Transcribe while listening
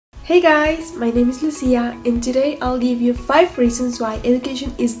Hey guys, my name is Lucia and today I'll give you 5 reasons why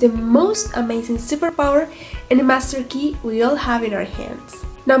education is the most amazing superpower and a master key we all have in our hands.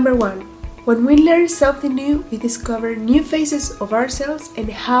 Number 1. When we learn something new, we discover new faces of ourselves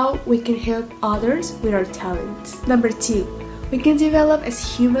and how we can help others with our talents. Number 2. We can develop as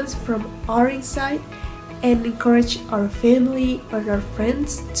humans from our inside and encourage our family or our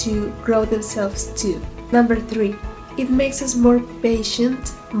friends to grow themselves too. Number 3. It makes us more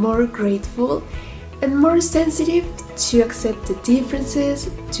patient, more grateful, and more sensitive to accept the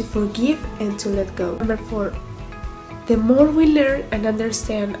differences, to forgive, and to let go. Number 4. The more we learn and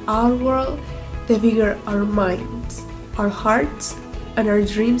understand our world, the bigger our minds, our hearts, and our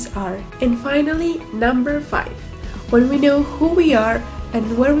dreams are. And finally, number 5. When we know who we are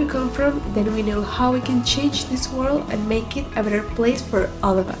and where we come from, then we know how we can change this world and make it a better place for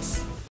all of us.